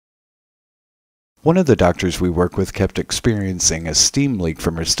One of the doctors we work with kept experiencing a steam leak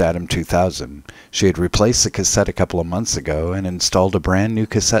from her Statim 2000. She had replaced the cassette a couple of months ago and installed a brand new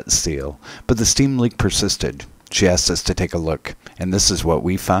cassette seal, but the steam leak persisted. She asked us to take a look, and this is what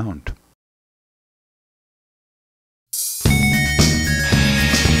we found.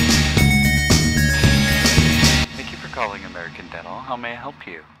 Thank you for calling AmerDental. How may I help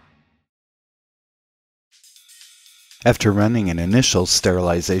you? After running an initial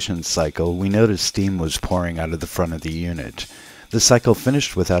sterilization cycle, we noticed steam was pouring out of the front of the unit. The cycle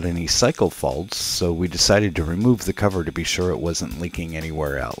finished without any cycle faults, so we decided to remove the cover to be sure it wasn't leaking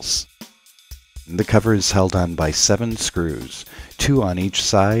anywhere else. The cover is held on by 7 screws, 2 on each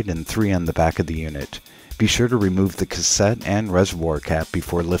side and 3 on the back of the unit. Be sure to remove the cassette and reservoir cap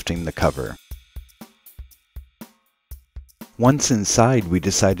before lifting the cover. Once inside, we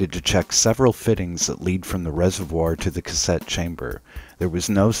decided to check several fittings that lead from the reservoir to the cassette chamber. There was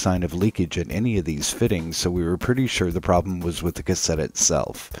no sign of leakage at any of these fittings, so we were pretty sure the problem was with the cassette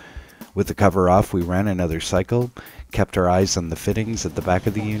itself. With the cover off, we ran another cycle, kept our eyes on the fittings at the back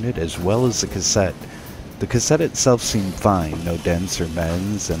of the unit as well as the cassette. The cassette itself seemed fine, no dents or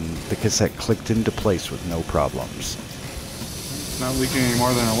bends, and the cassette clicked into place with no problems. It's not leaking any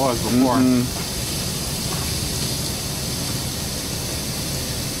more than it was before.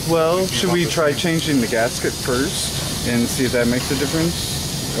 Well, should we try changing the gasket first and see if that makes a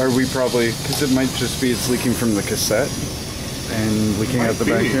difference? Or we probably, because it might just be it's leaking from the cassette and leaking out the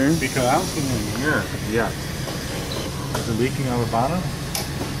back here. Because I don't see it here. Yeah. Is it leaking on the bottom? I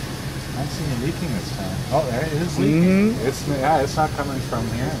don't see it leaking this time. Oh, there it is leaking. It's not coming from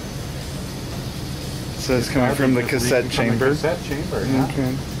here. So it's coming from the cassette chamber? From the cassette chamber, yeah.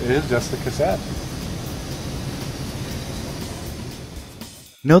 Okay. It is just the cassette.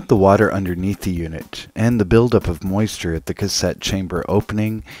 Note the water underneath the unit, and the buildup of moisture at the cassette chamber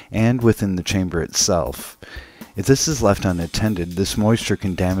opening and within the chamber itself. If this is left unattended, this moisture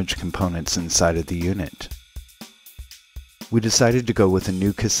can damage components inside of the unit. We decided to go with a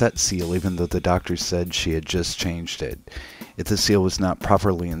new cassette seal even though the doctor said she had just changed it. If the seal was not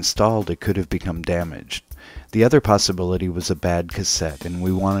properly installed, it could have become damaged. The other possibility was a bad cassette, and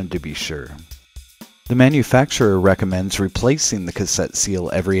we wanted to be sure. The manufacturer recommends replacing the cassette seal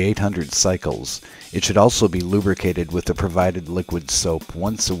every 800 cycles. It should also be lubricated with the provided liquid soap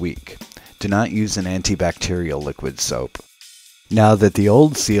once a week. Do not use an antibacterial liquid soap. Now that the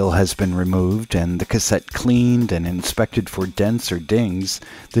old seal has been removed and the cassette cleaned and inspected for dents or dings,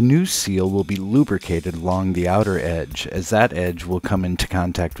 the new seal will be lubricated along the outer edge, as that edge will come into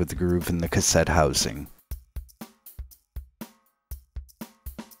contact with the groove in the cassette housing.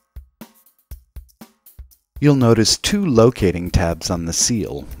 You'll notice 2 locating tabs on the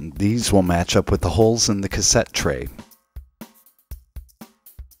seal. These will match up with the holes in the cassette tray.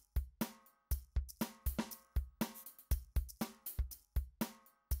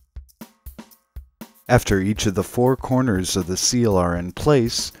 After each of the 4 corners of the seal are in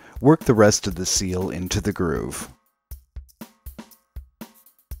place, work the rest of the seal into the groove.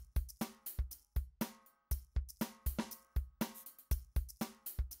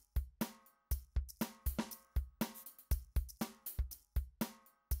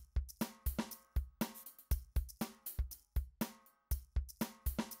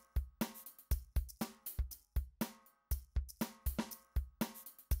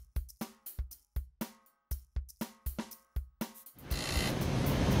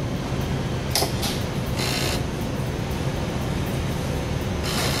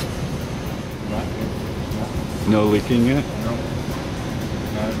 No leaking yet? No.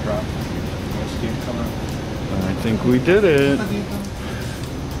 Not a drop. No steam coming up. I think we did it. Yeah,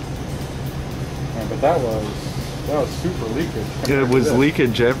 but that was super leakage. It was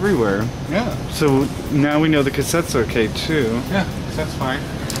leakage everywhere. Yeah. So now we know the cassette's okay too. Yeah, that's fine.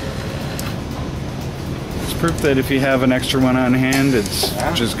 It's proof that if you have an extra one on hand, it's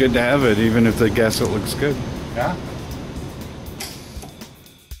Yeah. just good to have it, even if the gasket looks good. Yeah.